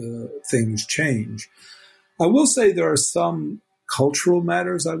 the things change. I will say there are some cultural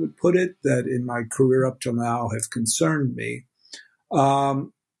matters, I would put it, that in my career up till now have concerned me.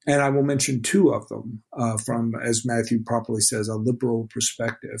 And I will mention two of them from, as Matthew properly says, a liberal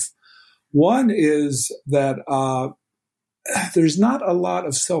perspective. One is that there's not a lot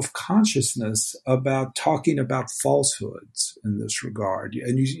of self-consciousness about talking about falsehoods in this regard.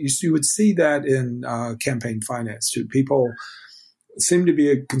 And you would see that in campaign finance too. People seem to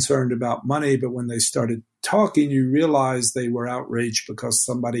be concerned about money, but when they started talking, you realize they were outraged because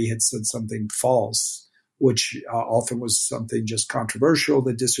somebody had said something false, which often was something just controversial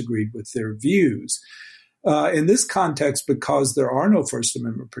that disagreed with their views. In this context, because there are no First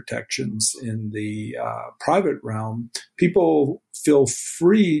Amendment protections in the private realm, people feel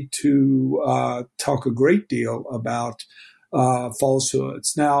free to talk a great deal about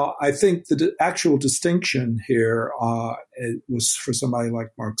falsehoods. Now, I think the actual distinction here it was for somebody like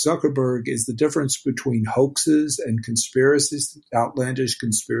Mark Zuckerberg is the difference between hoaxes and conspiracies, outlandish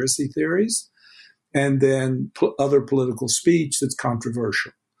conspiracy theories, and then other political speech that's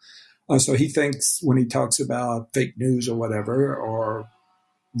controversial. So he thinks when he talks about fake news or whatever, or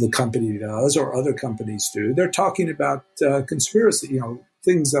the company does or other companies do. They're talking about conspiracy,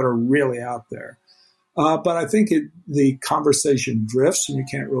 things that are really out there. But I think the conversation drifts, and you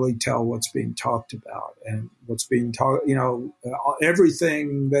can't really tell what's being talked about and what's being talked.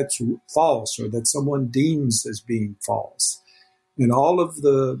 Everything that's false or that someone deems as being false, and all of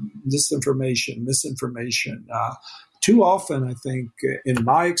the misinformation. Too often, I think, in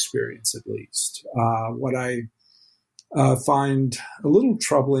my experience at least, what I find a little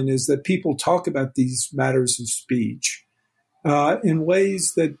troubling is that people talk about these matters of speech in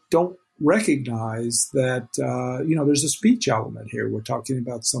ways that don't recognize that, there's a speech element here. We're talking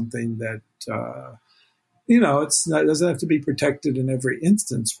about something that, it doesn't have to be protected in every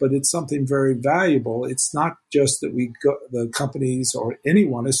instance, but it's something very valuable. It's not just that the companies or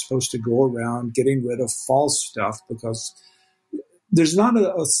anyone is supposed to go around getting rid of false stuff, because there's not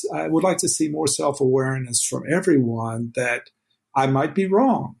I would like to see more self-awareness from everyone that I might be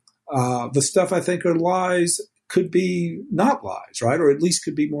wrong. The stuff I think are lies could be not lies, right? Or at least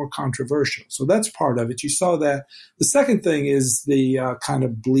could be more controversial. So that's part of it. You saw that. The second thing is the kind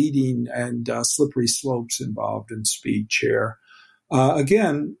of bleeding and slippery slopes involved in speech here.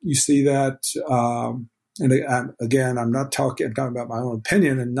 Again, you see that, and again, I'm talking about my own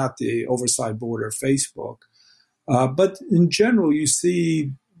opinion and not the oversight board or Facebook. But in general,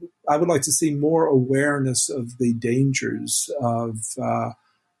 I would like to see more awareness of the dangers of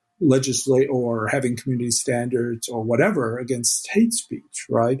legislate or having community standards or whatever against hate speech,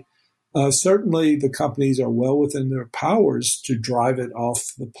 right? Certainly the companies are well within their powers to drive it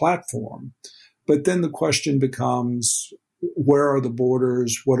off the platform. But then the question becomes, where are the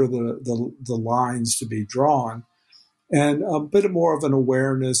borders? What are the lines to be drawn? And a bit more of an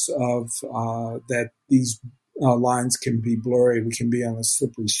awareness of that these lines can be blurry. We can be on a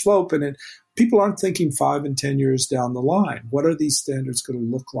slippery slope. And people aren't thinking 5 and 10 years down the line. What are these standards going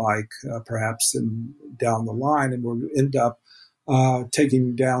to look like perhaps down the line? And we'll end up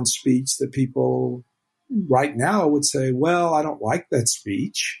taking down speech that people right now would say, well, I don't like that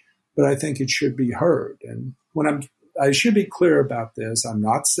speech, but I think it should be heard. And I should be clear about this. I'm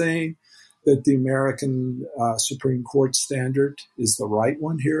not saying that the American Supreme Court standard is the right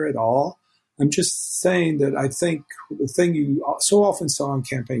one here at all. I'm just saying that I think the thing you so often saw in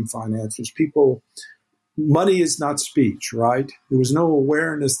campaign finance was money is not speech, right? There was no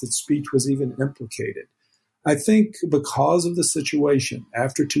awareness that speech was even implicated. I think because of the situation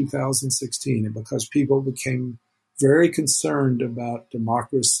after 2016 and because people became very concerned about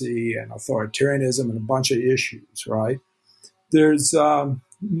democracy and authoritarianism and a bunch of issues, right?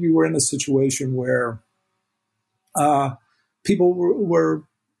 You were in a situation where people were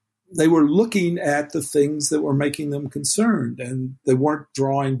looking at the things that were making them concerned, and they weren't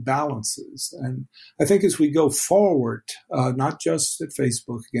drawing balances. And I think as we go forward, not just at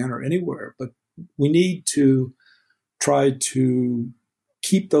Facebook again or anywhere, but we need to try to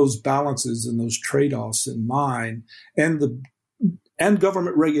keep those balances and those trade-offs in mind, and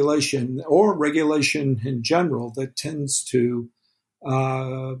government regulation or regulation in general that tends to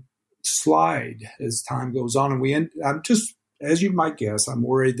slide as time goes on. And as you might guess, I'm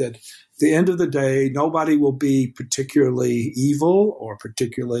worried that at the end of the day, nobody will be particularly evil or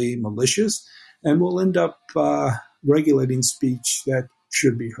particularly malicious, and we'll end up regulating speech that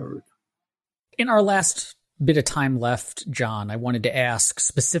should be heard. In our last bit of time left, John, I wanted to ask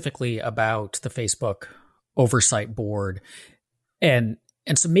specifically about the Facebook Oversight Board. And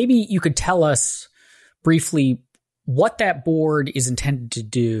so maybe you could tell us briefly what that board is intended to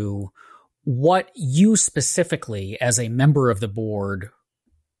do, what you specifically as a member of the board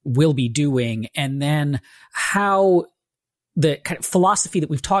will be doing, and then how the kind of philosophy that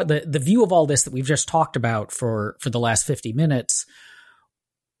we've talked, the view of all this that we've just talked about for the last 50 minutes,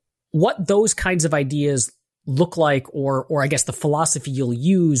 what those kinds of ideas look like, or I guess the philosophy you'll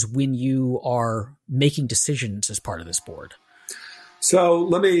use when you are making decisions as part of this board. So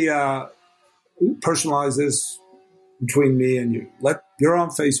let me personalize this between me and you. You're on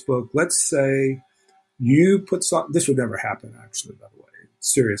Facebook. Let's say you put this would never happen, actually, by the way,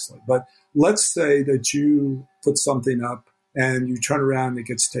 seriously. But let's say that you put something up and you turn around and it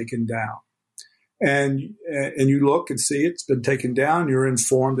gets taken down. And you look and see it's been taken down. You're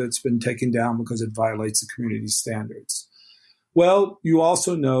informed that it's been taken down because it violates the community standards. Well, you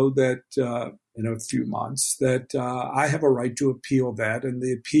also know that in a few months that I have a right to appeal that, and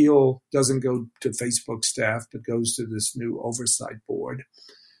the appeal doesn't go to Facebook staff, but goes to this new oversight board.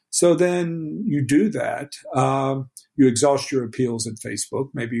 So then you do that. You exhaust your appeals at Facebook.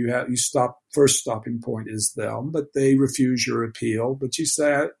 Maybe first stopping point is them, but they refuse your appeal. But you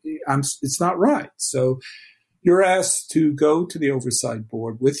say, it's not right. So you're asked to go to the oversight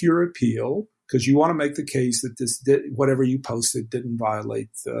board with your appeal because you want to make the case that whatever you posted didn't violate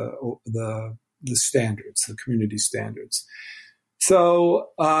the standards, the community standards. So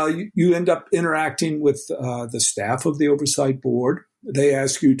you end up interacting with the staff of the oversight board. They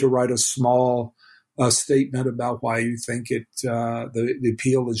ask you to write a small statement about why you think the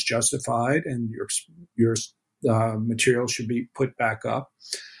appeal is justified and your material should be put back up.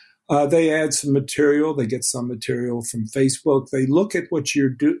 They add some material. They get some material from Facebook. They look at what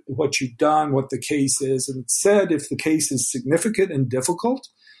you've done, what the case is, and it said if the case is significant and difficult,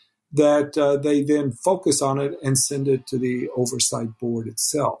 that they then focus on it and send it to the oversight board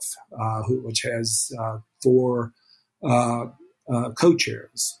itself, which has 4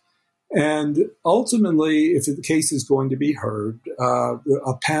 co-chairs. And ultimately, if the case is going to be heard,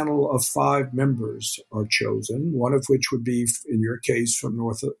 a panel of 5 members are chosen, one of which would be, in your case, from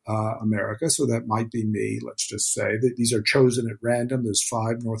North America. So that might be me. Let's just say that these are chosen at random. There's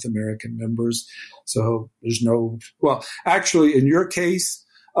 5 North American members. So there's actually, in your case,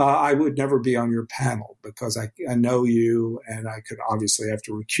 I would never be on your panel because I know you and I could obviously have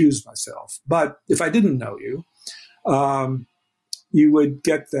to recuse myself. But if I didn't know you, you would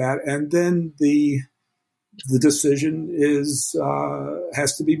get that, and then the decision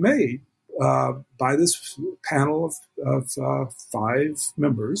has to be made by this panel of 5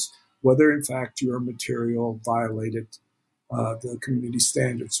 members, whether in fact your material violated the community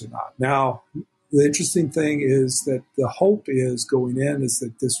standards or not. Now, the interesting thing is that the hope is going in is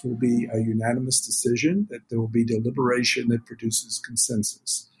that this will be a unanimous decision, that there will be deliberation that produces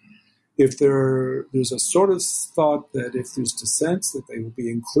consensus. If there's a sort of thought that if there's dissents, that they will be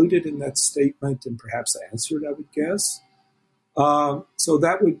included in that statement and perhaps answered, I would guess. So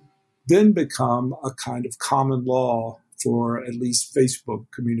that would then become a kind of common law for at least Facebook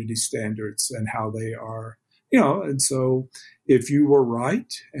community standards and how they are, and so if you were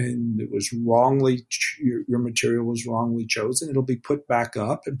right and it was wrongly, your material was wrongly chosen, it'll be put back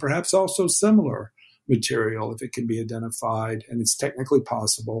up, and perhaps also similar material, if it can be identified and it's technically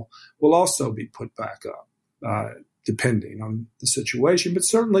possible, will also be put back up, depending on the situation. But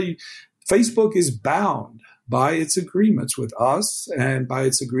certainly Facebook is bound by its agreements with us and by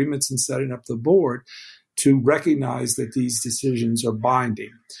its agreements in setting up the board to recognize that these decisions are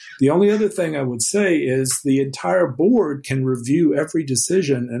binding. The only other thing I would say is the entire board can review every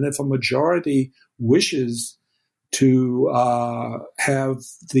decision, and if a majority wishes to have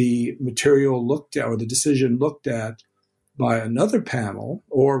the material looked at or the decision looked at by another panel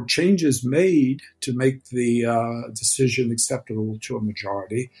or changes made to make the decision acceptable to a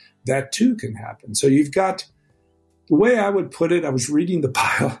majority, that too can happen. So you've got, the way I would put it, I was reading the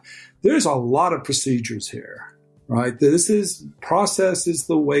pile, there's a lot of procedures here, right? Process is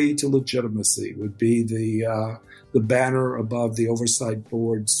the way to legitimacy would be the banner above the oversight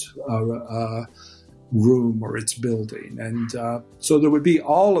board's room or its building. And so there would be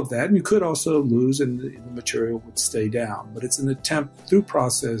all of that. And you could also lose and the material would stay down. But it's an attempt through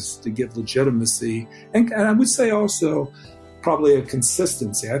process to give legitimacy. And I would say also probably a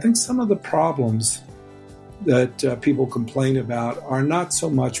consistency. I think some of the problems that people complain about are not so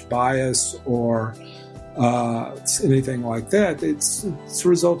much bias or anything like that. It's a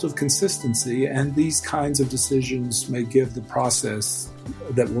result of consistency. And these kinds of decisions may give the process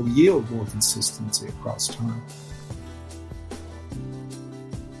that will yield more consistency across time.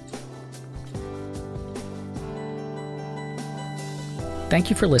 Thank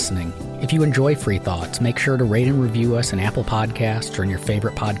you for listening. If you enjoy Free Thoughts, make sure to rate and review us in Apple Podcasts or in your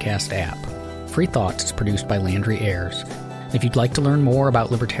favorite podcast app. Free Thoughts is produced by Landry Ayres. If you'd like to learn more about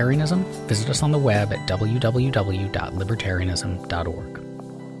libertarianism, visit us on the web at www.libertarianism.org.